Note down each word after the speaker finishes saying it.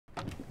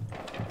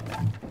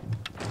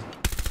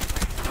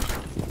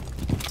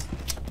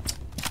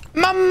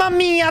Mamma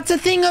mia, it's a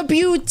thing of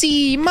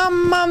beauty.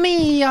 Mamma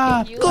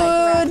mia.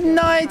 Good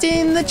night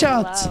in the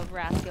chat.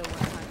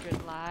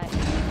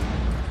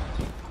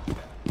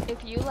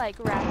 If you like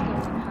Rascal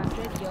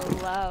 100,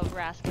 you'll love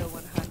Rascal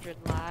 100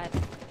 Live.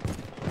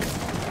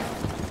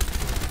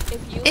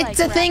 If you It's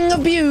a thing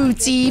of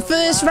beauty.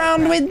 First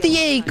round with the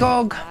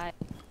ACOG.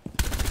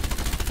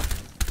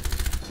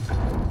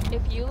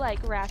 If you like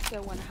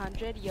Rascal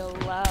 100, you'll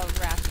love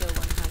Rascal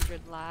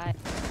 100 Live.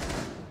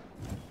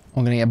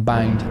 I'm gonna get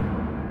banged.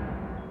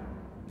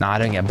 Nah, I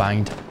don't get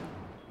banged.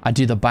 I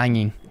do the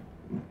banging.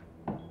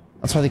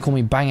 That's why they call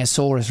me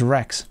Bangosaurus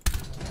Rex.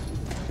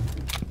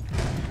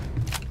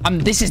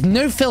 This is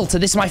no filter.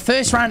 This is my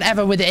first round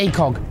ever with the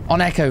ACOG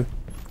on Echo.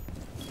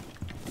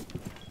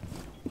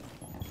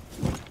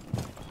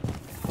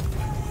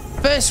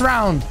 First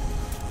round.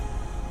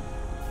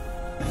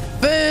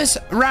 First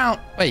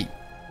round. Wait.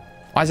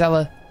 Why is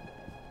Ella?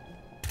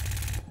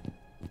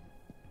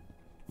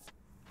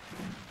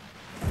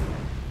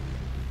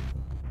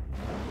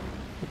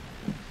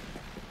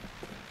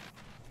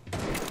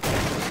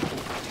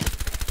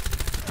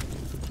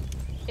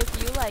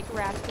 If you like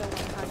Rascal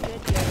 100,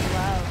 you'll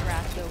love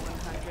Rascal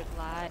 100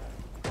 Live.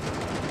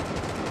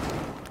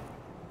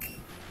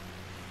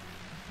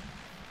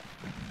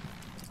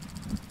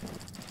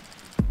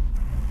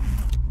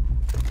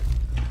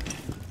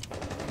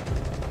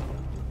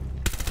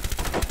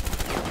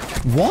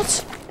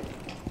 What?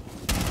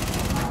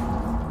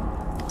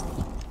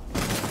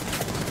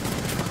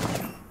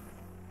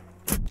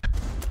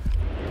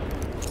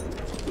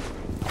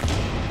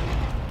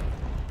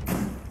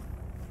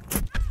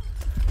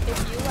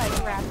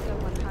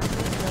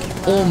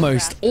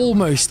 Almost.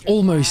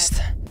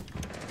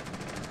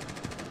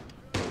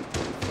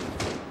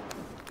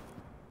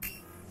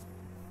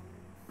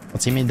 My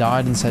teammate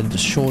died and said,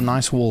 "Sure,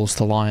 nice walls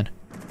to Lion."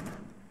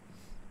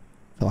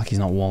 I feel like he's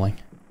not walling.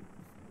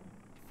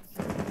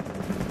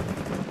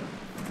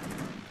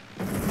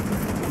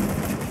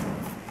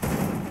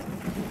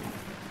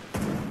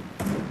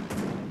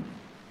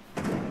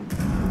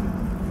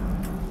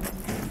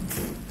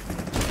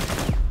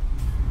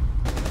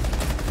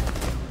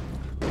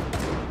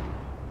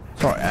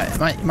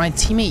 Sorry, my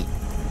teammate.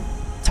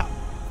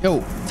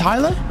 Yo,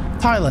 Tyler?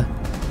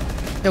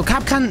 Yo,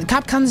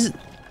 Capcan's.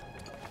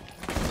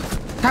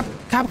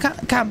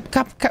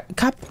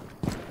 Cap.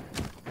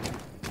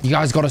 You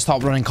guys gotta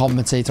stop running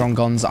compensator on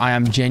guns. I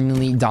am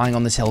genuinely dying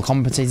on this hill.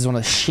 Compensator is one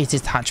of the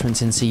shittest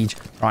attachments in Siege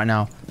right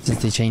now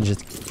since they changed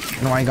it. I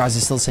don't know why you guys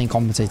are still saying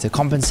compensator.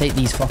 Compensate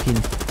these fucking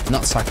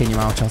nutsack in your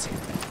mouth, chat.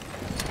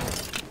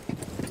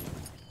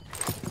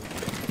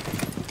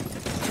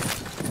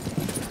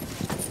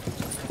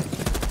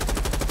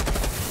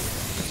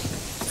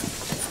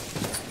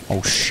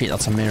 Oh shit,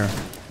 that's a mirror.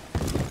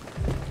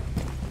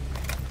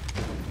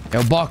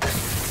 Yo, Buck.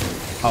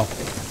 Oh.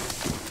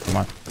 Come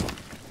on.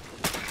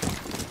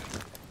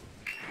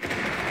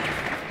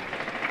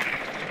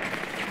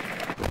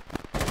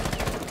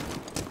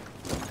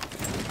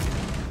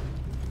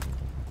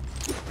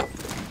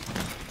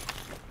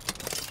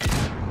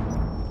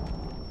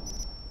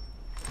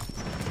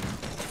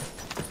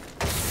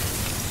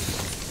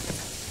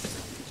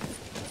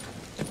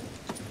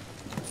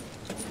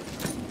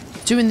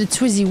 Two in the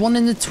Twizzy, one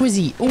in the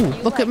Twizzy. Oh,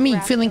 look at me,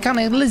 feeling kind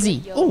of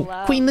Lizzie. Oh,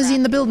 Queen Lizzie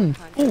in the building.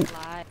 Oh.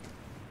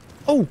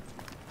 Oh,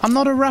 I'm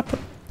not a rapper.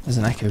 There's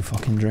an Echo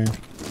fucking drone.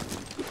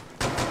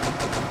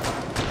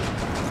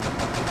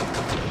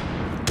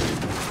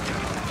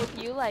 If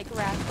you like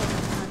Rascal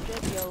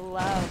 100, you'll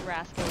love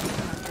Rascal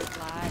 100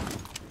 Live.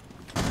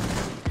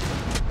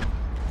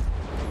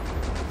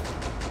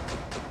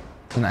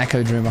 There's an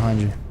Echo drone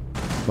behind you.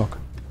 Look.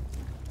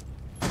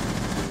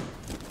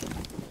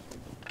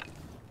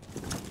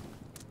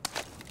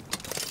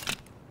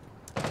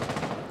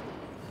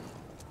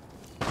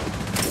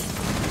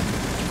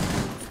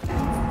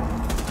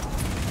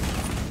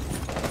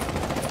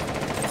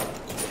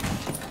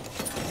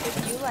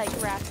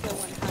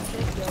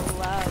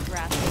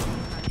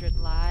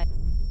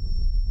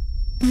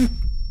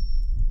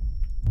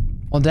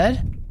 All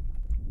dead?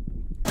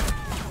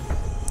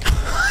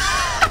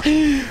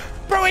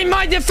 Bro, in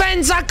my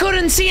defense, I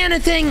couldn't see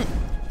anything.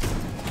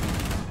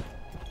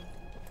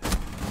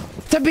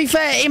 To be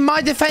fair, in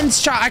my defense,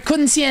 chat, I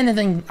couldn't see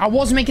anything. I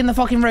was making the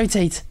fucking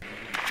rotate.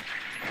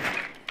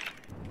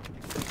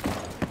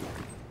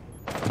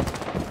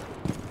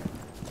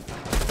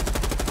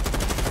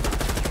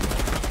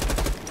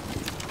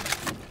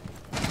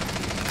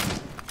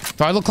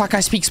 Do I look like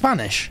I speak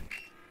Spanish?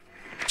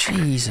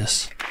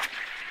 Jesus.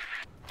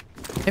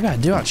 Maybe I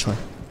do, actually.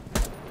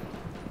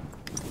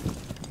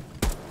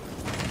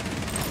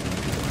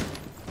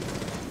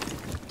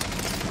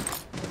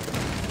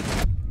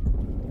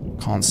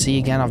 Can't see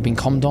again. I've been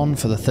commed on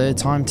for the 3rd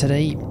time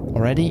today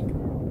already.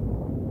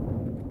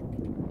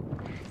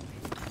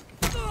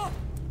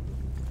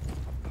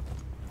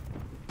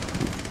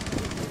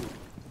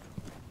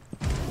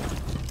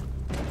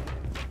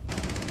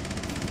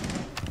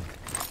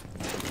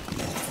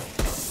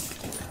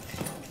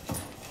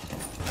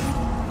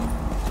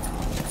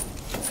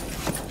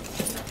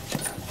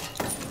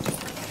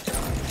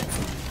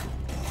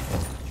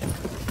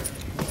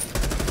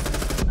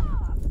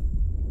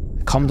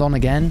 calmed on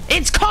again.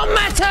 It's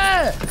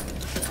combatter!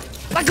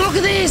 Like, look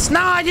at this.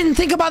 Nah, I didn't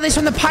think about this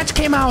when the patch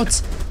came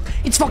out.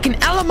 It's fucking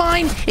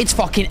Elamine. It's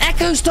fucking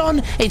Echo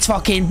Stun. It's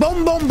fucking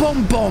boom, boom,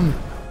 boom, boom.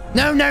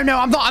 No, no, no.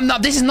 I'm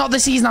not. This is not the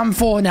season I'm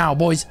for now,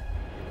 boys.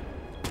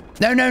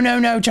 No, no, no,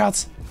 no,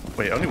 chat.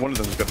 Wait, only one of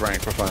them is good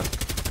rank for fun.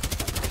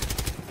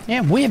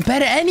 Yeah, we're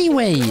better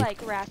anyway.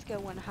 Like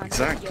Rasco 100.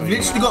 Exactly. You've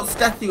literally got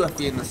Steffi left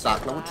in the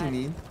stack. Like, what do you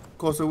mean? Of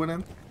course I win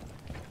him.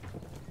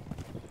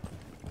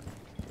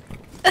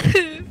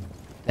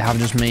 They have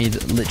just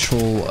made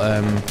literal,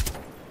 oh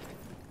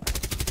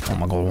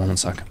my god, 1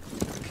 sec.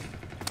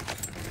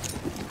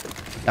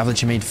 They have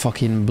literally made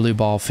fucking blue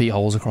bar feet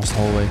holes across the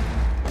hallway.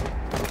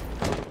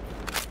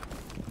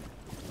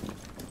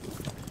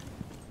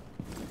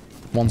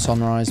 One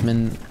sunrise,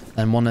 min,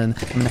 and one in,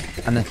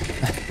 and then...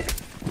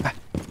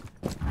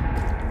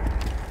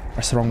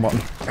 Press the wrong button.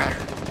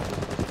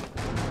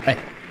 Hey,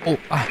 oh,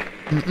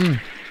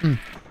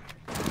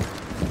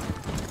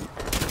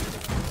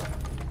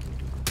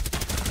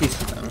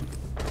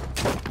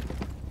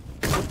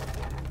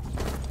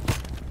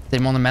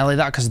 Didn't want to melee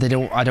that because they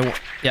don't. I don't.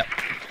 Yep.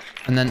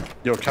 And then.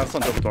 Yo, cancel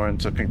on double door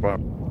into pink bar.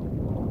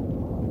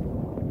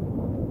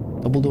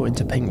 Double door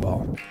into pink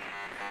bar.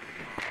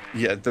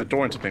 Yeah, the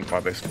door into pink bar,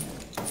 basically.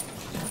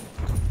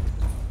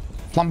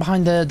 Plant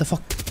behind the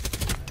fuck.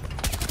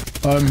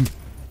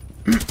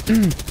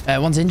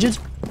 One's injured.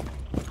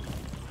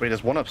 Wait,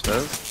 there's one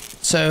upstairs.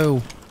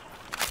 So.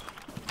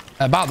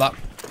 About that.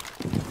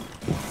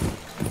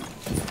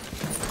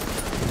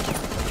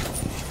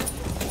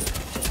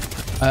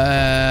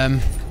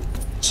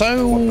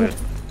 So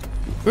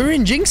we're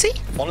in Jinxie?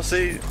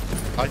 Honestly,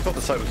 I thought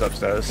the site was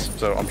upstairs,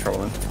 so I'm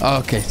trolling. Oh,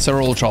 okay, so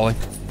we're all trolling.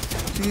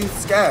 She's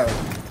scared.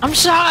 I'm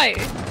shy.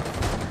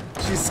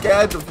 She's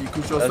scared of you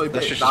because you're so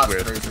that's big. just That's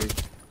weird. crazy.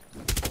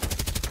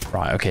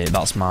 Right, okay,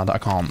 that's mad. I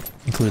can't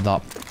include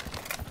that.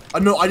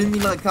 No, I didn't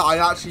mean like that. I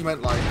actually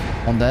meant like.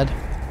 One dead.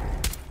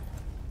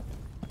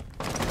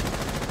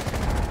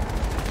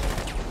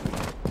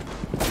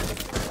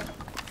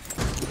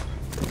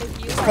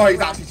 Probably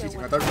actually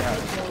cheating. I don't care.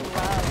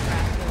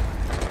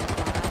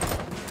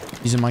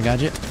 Using my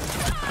gadget.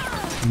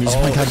 I'm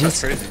using my gadget. That's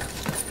crazy.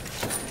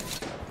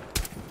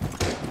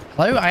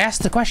 Hello, I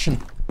asked the question.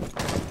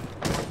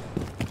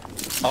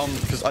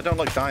 Because I don't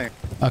like dying.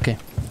 Okay.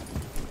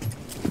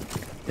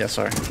 Yeah,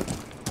 sorry.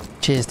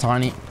 Cheers,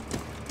 Tiny.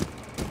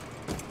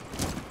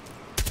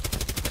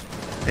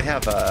 They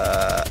have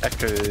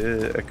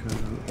Echo.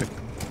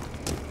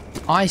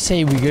 I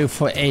say we go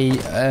for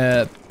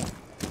a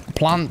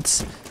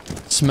plant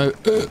smoke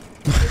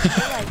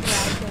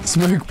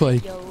smoke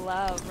play.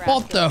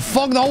 What the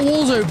fuck? The whole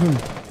wall's open.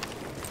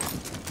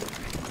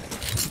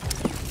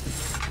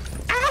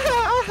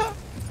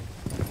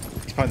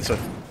 It's behind the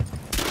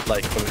sofa.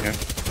 Like over here.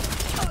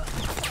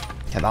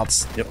 Yeah,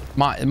 that's Yep.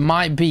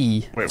 might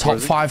be Wait, top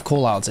 5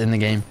 callouts in the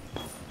game.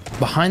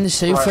 Behind the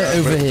sofa Right,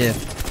 over here.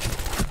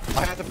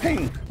 I had a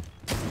ping.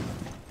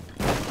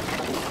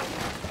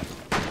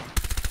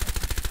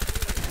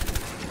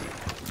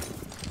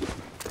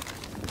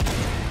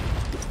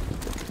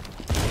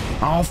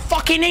 Oh,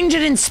 fucking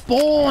injured in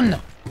spawn!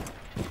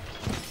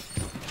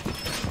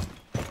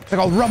 I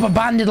got rubber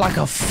banded like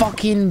a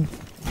fucking...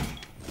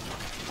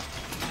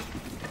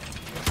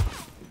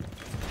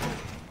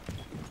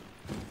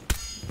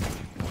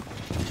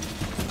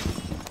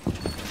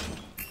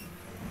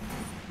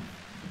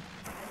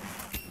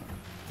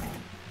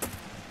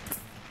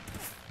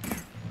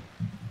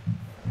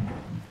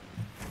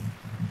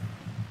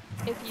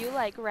 If you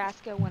like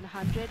Rasco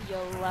 100,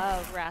 you'll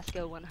love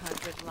Rasco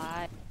 100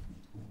 Live.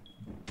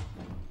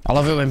 I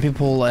love it when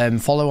people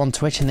follow on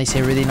Twitch and they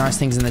say really nice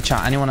things in the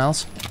chat. Anyone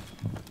else?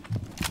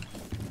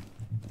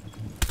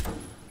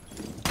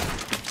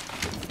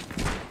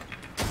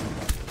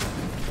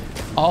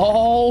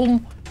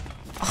 Oh.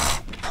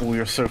 Oh,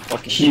 you're so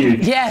fucking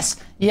huge. Yes.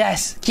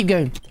 Yes. Keep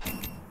going.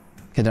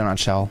 Okay, don't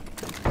shell.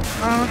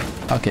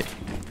 Okay.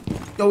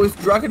 Yo, it's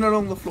dragging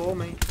along the floor,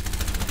 mate.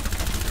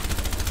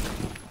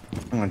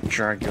 I'm gonna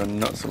drag your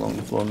nuts along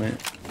the floor, mate.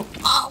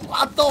 Oh,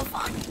 what the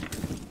fuck?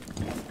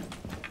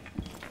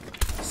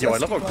 Yo, I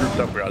love how grouped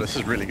up we are. This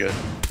is really good.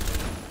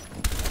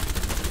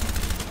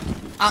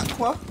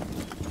 Aqua?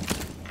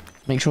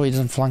 Make sure he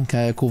doesn't flank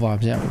cool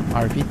vibes, yeah.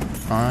 I repeat.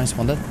 Nice,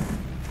 one dead.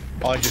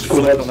 I just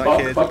flipped on that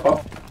kid.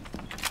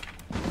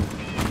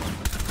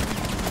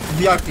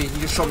 VIP, you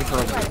just shot me for a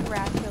Like bit.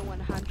 Rasco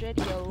 100,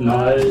 you'll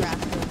Nice. love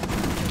Rasco 100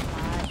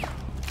 Live.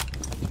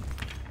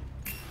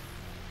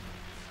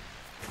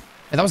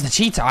 Yeah, that was the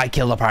cheetah I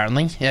killed,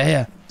 apparently. Yeah,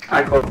 yeah.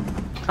 Echo.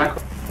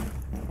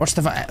 What's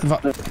the...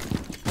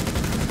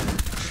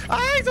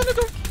 Ah, he's on the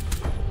door.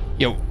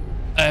 Yo.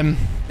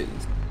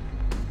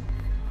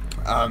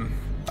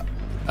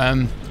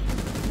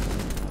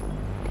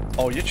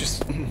 Oh, you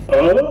just.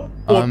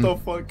 What the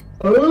fuck?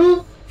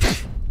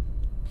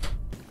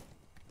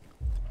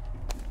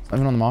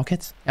 Even on the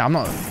market? Yeah, I'm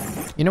not...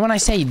 You know when I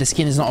say the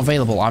skin is not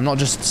available, I'm not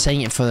just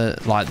saying it for,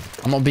 like...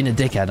 I'm not being a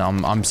dickhead.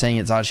 I'm saying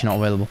it's actually not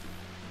available.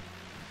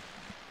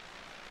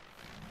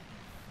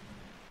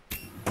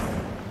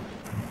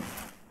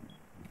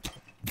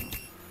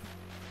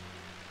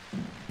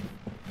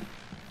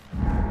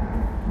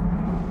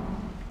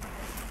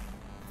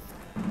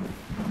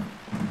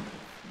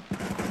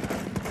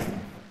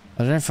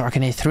 don't know if I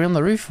can hear 3 on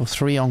the roof or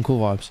 3 on Cool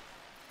Vibes.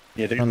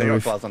 Yeah, they On the got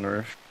roof. clouds on the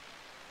roof.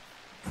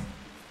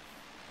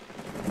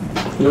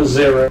 You're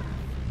 0.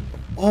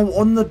 Oh,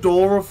 on the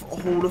door of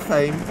Hall of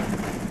Fame.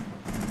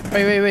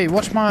 Wait.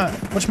 Watch my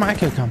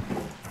echo cam.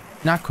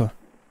 Nako.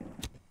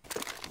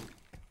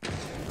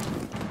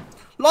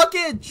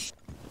 Luggage!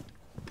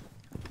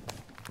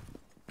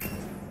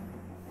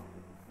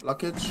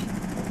 Luggage.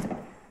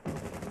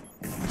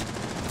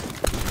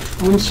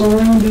 I'm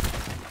sorry.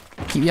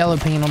 Keep yellow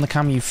pinging on the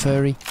cam, you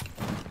furry.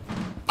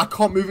 I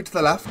can't move it to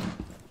the left.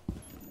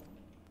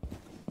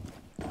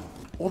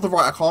 Or the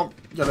right, I can't.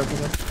 Yellow ping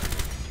it.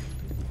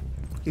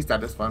 He's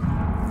dead, it's fine.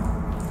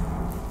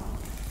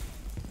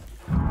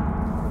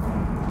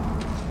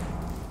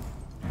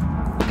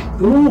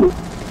 Ooh.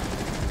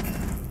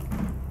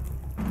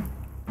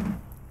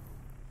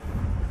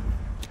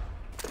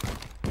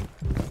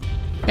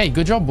 Hey,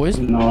 good job, boys.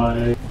 No.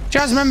 Do you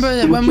guys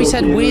remember when we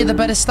said we're the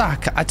better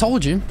stack? I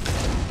told you.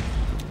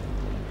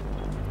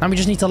 Now we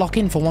just need to lock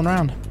in for 1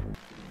 round.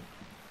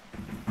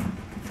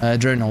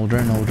 Drone hole.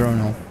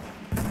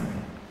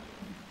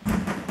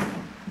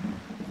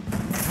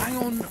 Hang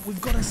on,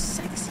 we've got a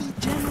sexy,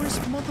 generous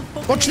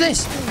motherfucker. Watch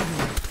this!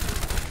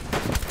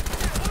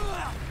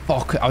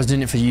 Fuck, I was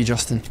doing it for you,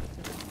 Justin.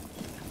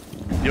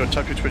 Yo,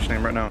 type your Twitch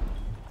name right now.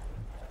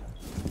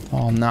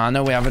 Oh, nah,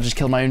 no way, I've just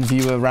killed my own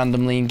viewer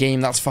randomly in game.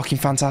 That's fucking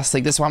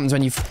fantastic. This is what happens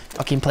when you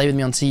fucking play with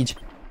me on Siege.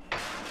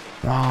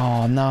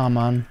 Oh, nah,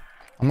 man.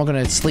 I'm not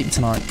gonna sleep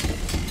tonight.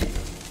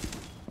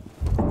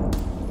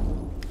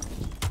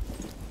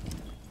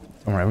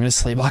 Alright, I'm gonna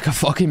sleep like a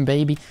fucking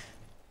baby.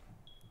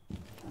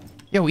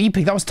 Yo,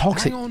 Epic, that was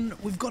toxic. Hang on,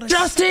 we've got a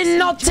Justin,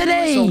 not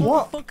today! So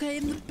what?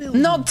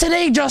 Not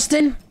today,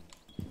 Justin!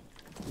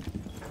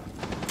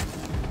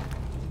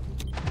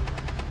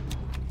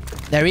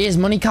 There he is,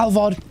 Money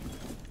Calvod.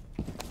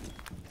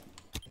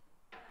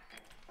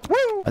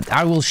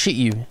 I will shit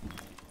you.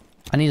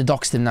 I need to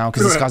dox him now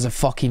because this guy's a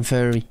fucking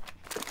furry.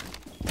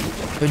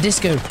 Go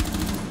disco.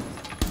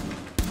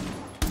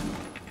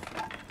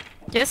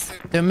 Yes.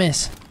 Don't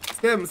miss.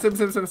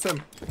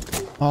 Sim.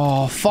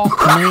 Oh, fuck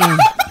me.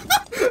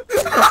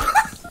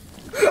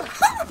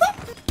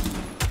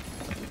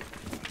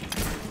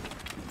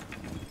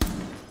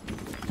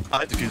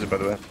 I defuse it, by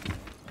the way.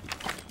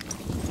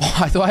 Oh,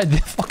 I thought I had the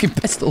fucking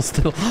pistol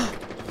still. Oh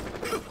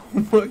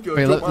my god.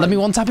 Wait, let me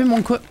one tap him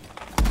one quick.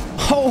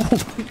 Oh!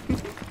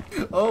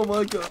 Oh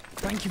my god.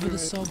 Thank you for the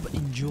sub.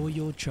 Enjoy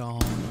your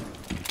charm.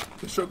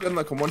 The shotgun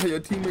that can one hit your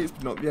teammates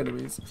but not the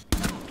enemies.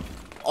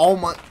 Oh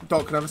my.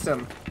 Doc, can I have a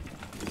stem?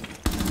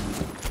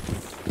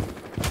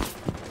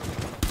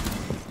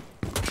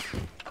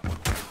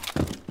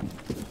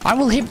 I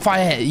will hip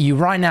fire you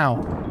right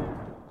now.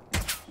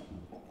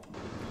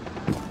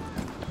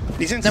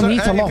 He's in. Then we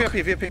need to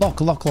VP. lock.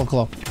 Lock.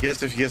 Yes,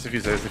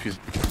 defuse.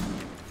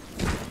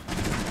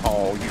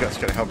 Oh, you guys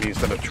gotta help me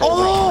instead of troll.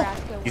 Oh!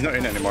 He's not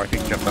in anymore. I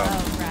think he jumped out.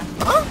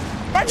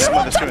 I just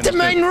one tapped the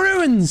main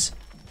ruins!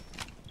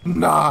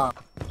 Nah.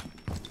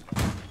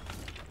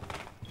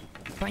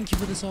 Thank you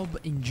for the sub.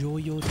 Enjoy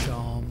your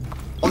charm.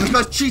 Oh, this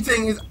guy's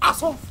cheating his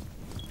ass off.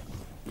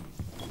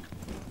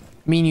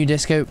 Me and you,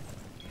 Disco.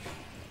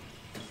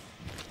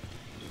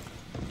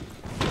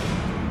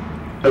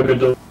 Okay,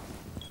 done.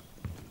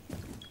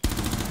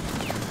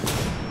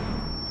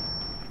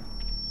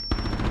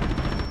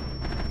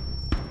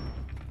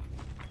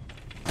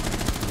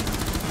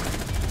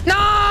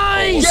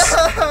 Nice!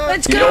 Yeah!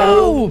 Let's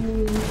go!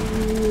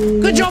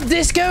 Good job,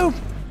 Disco!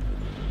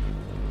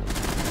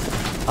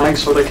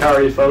 Thanks for the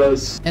carry,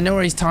 fellas. And no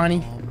worries,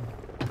 Tiny.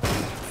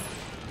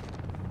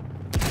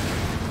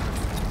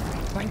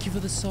 Thank you for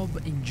the sub.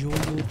 Enjoy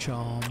your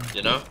charm.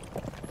 You know?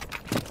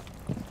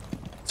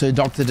 So,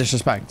 Dr.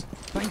 Disrespect.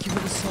 Thank you for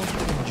the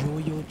sub. Enjoy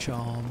your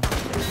charm.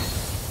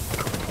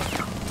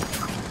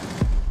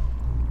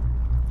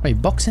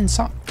 Wait, box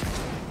inside?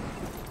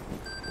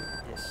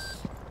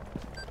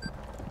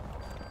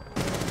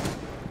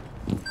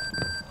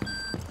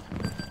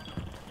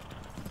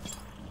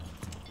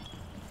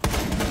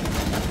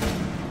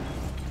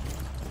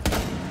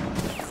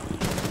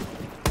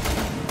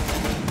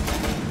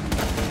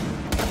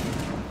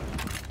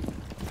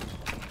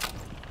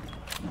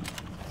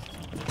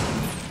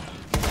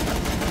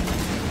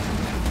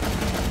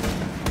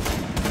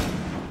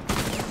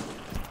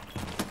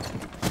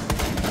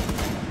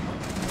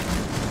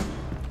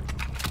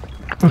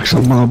 Fuck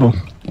some marble.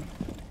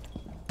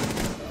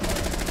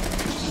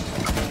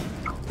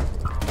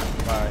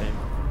 Bye.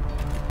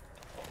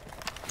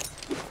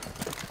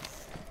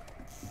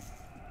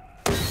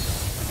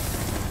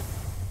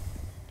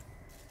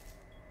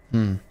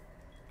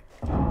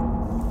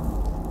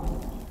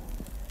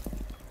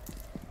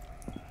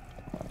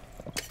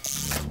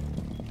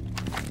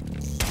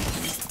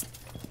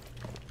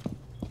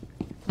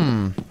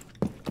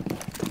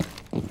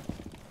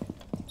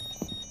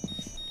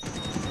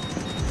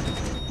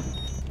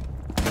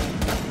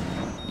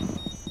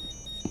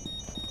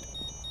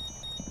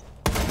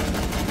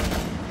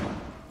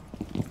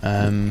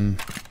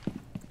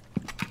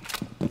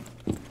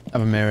 I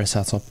have a mirror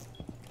set up.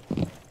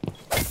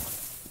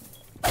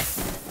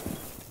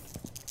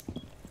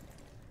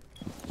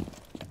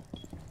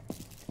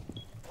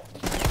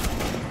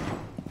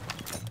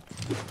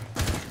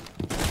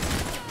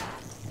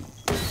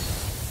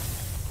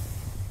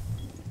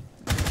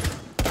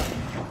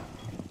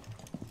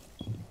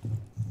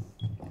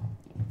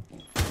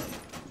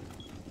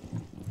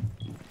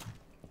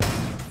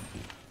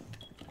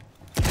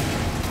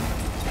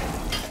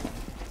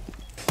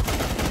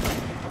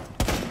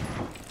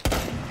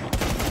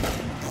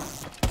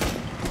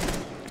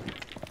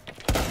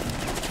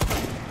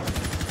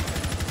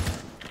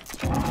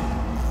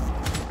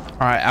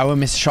 Alright, I won't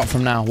miss a shot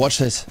from now. Watch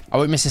this. I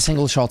won't miss a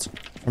single shot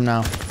from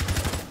now.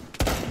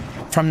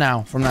 From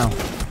now. From now.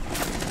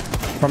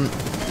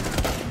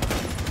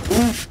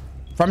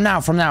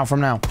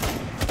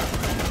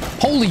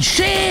 Holy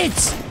shit!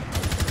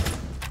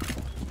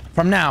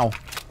 From now.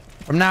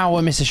 From now, I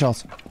won't miss a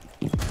shot.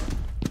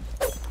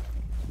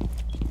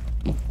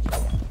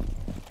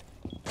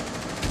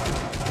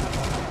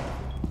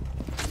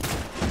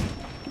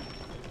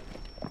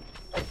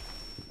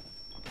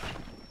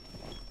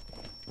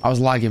 I was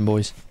lagging,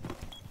 boys.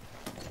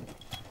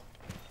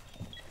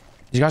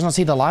 Did you guys not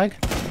see the lag?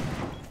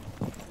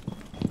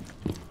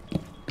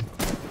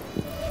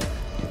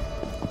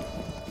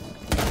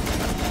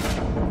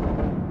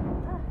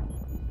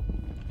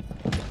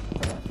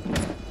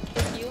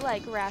 If you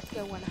like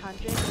Rasco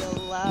 100,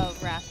 you'll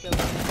love Rasco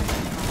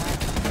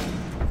 100.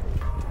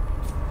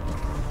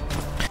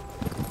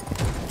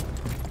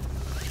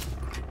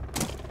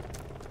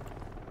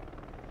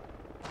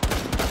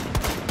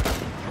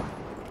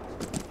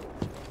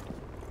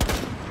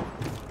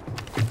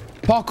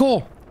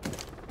 Parkour!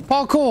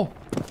 Parkour!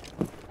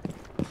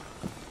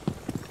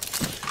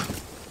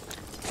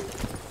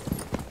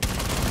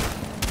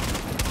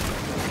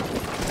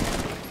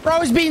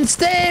 Bro, he's being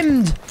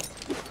stemmed!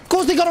 Of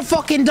course they got a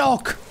fucking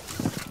dock!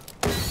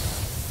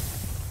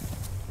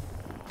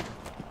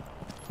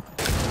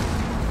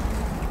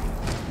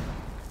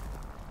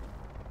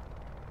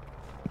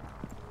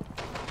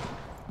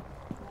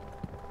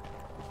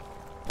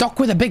 Dock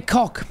with a big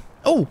cock.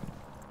 Oh!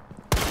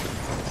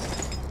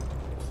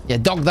 Yeah,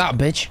 dog that,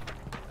 bitch.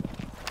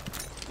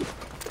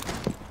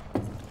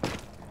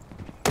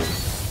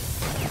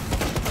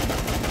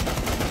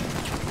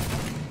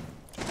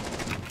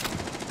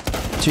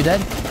 Two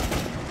dead.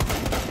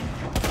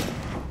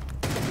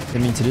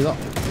 Didn't mean to do that.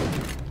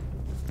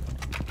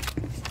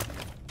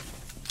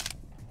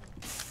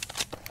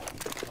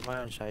 Am I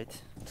on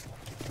site?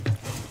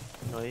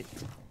 No, wait.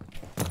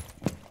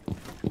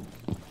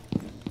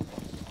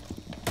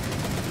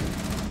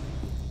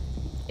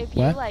 If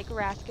you Where? like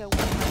Rasco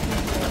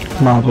 100, you'll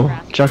love Marvel.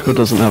 Rasco Jacko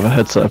doesn't have a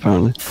headset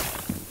apparently.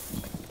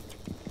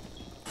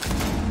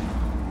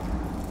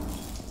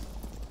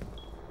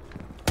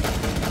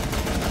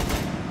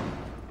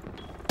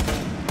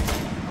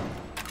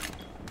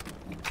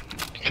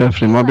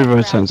 Carefully, might be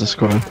rotating to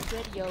square.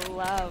 100, you'll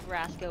love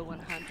Rasco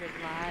 100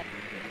 live.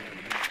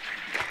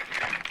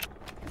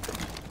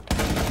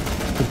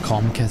 Good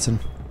calm, kitten.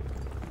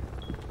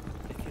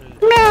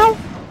 Meow.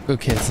 Good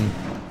kitten.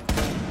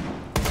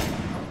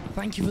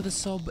 Thank you for the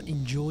sub.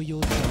 Enjoy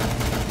your job.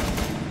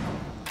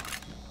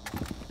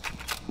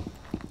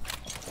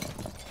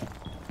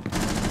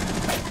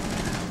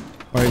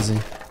 Where is he?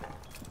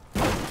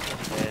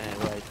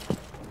 Yeah, right.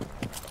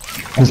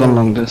 He's on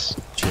long dis.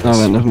 Cheers. Oh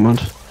wait, never mind.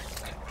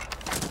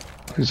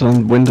 He's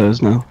on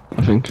windows now,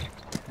 I think.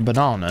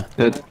 Banana.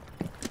 Yeah,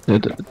 yeah.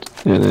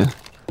 Yeah,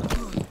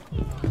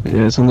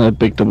 it's on that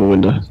big double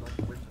window.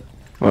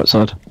 Right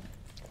side.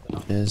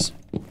 Cheers.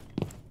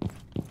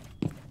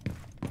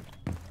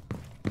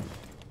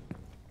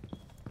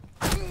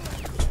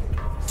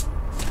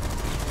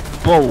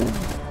 Whoa!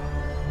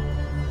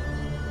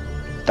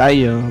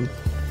 Damn.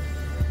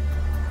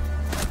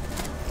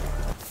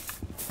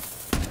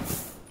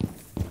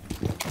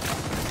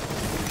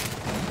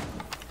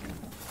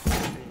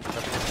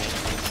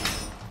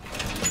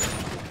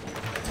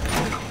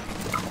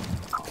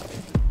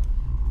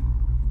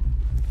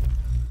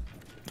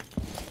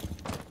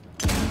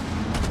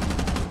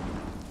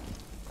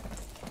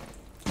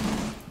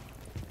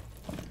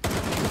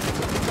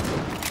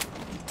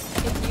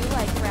 If you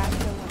like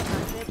Rasco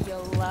 100,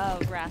 you'll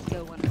love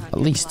Rasco 100 At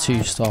least two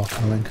live. stock,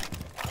 I think.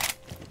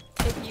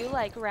 If you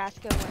like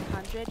Rasco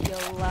 100,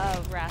 you'll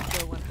love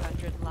Rasco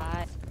 100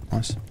 live.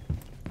 Nice.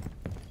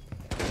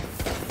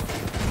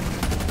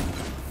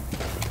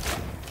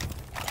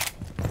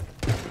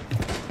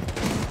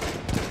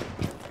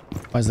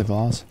 Where's the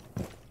glass?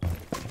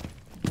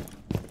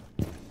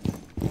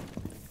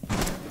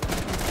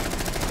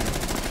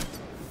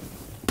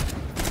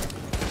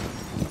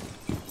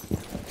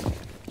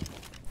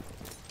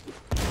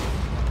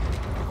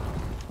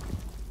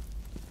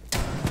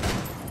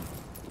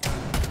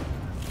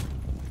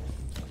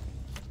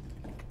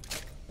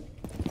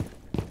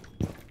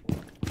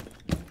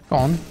 Go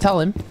on, tell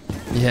him.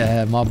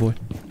 Yeah, my boy.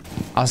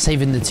 I was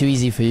saving the too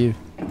easy for you.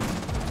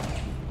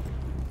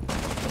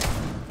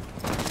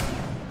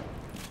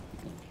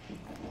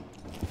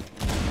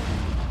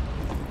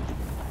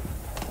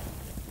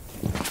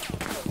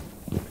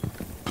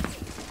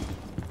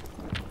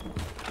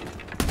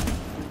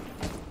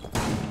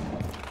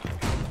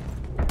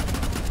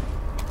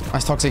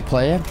 Nice toxic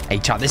player. Hey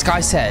chat, this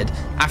guy said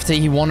after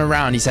he won a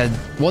round, he said,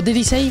 what did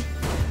he say?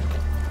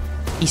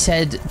 He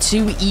said,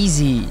 too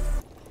easy.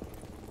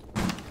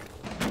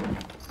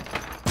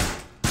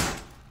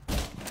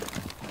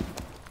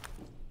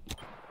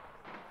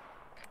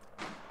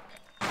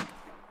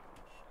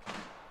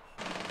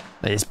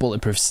 This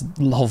bulletproof's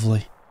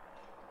lovely.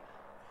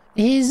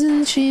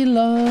 Isn't she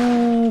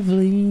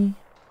lovely?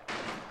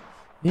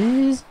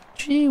 Isn't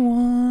she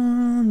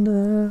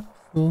wonderful?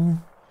 Cool.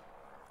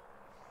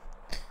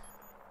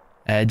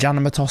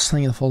 Janamatos,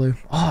 thank you for the follow.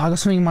 Oh, I got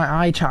something in my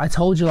eye, chat. I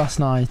told you last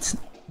night.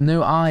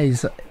 No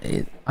eyes.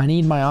 I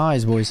need my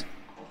eyes, boys.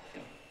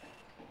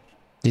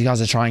 These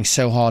guys are trying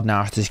so hard now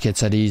after this kid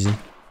said easy.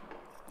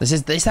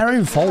 It's their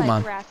own fault,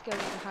 man. Rasco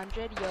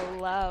 100,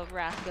 you'll love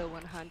Rasco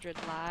 100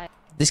 live.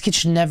 This kid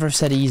should never have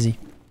said easy.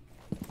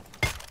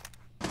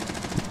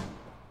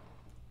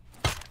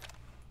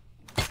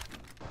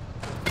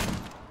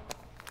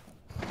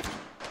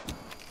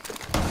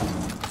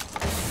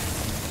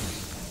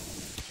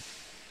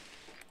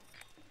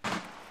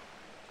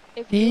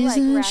 If you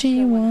Isn't like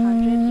she Rasco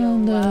 100, you'll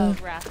wonder?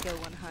 love Rasco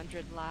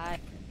 100 live.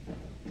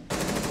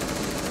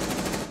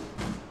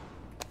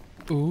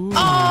 Ooh,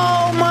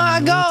 oh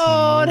my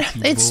god!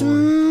 It's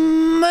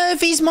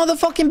Murphy's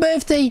motherfucking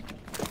birthday!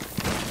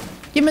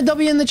 Give him a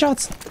W in the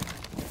chat.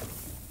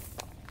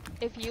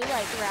 If you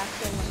like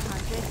Rasco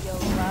 100,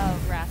 you'll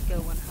love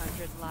Rasco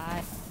 100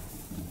 live.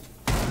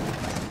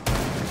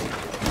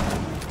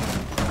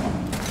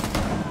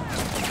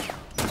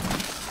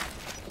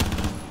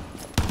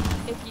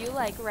 If you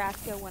like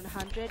Rasco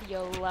 100,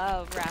 you'll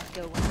love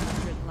Rasco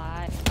 100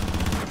 live.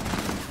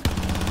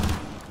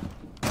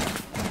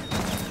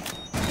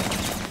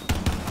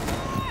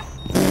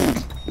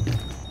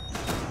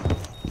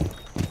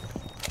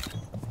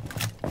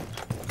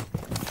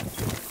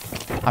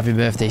 Happy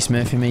birthday,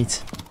 Smurfy,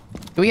 mate.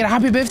 Can we get a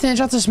happy birthday in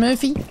chat to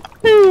Smurfy?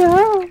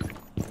 Yeah.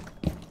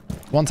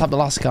 One tap the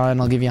last guy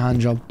and I'll give you a hand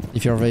job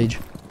if you're of age.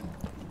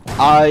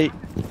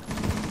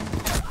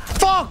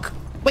 Fuck!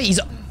 Wait,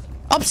 he's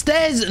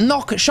upstairs.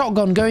 Knock,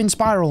 shotgun, going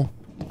spiral.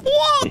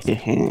 What?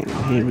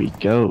 Here we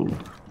go.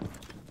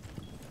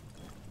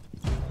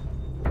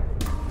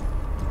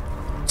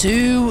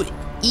 Too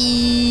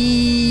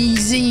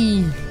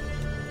easy.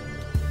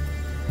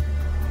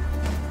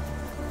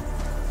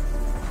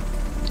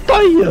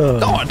 Fire!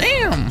 God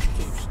damn!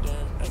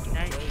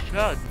 Nice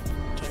shot.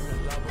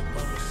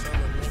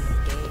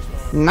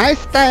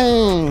 Nice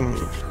thing!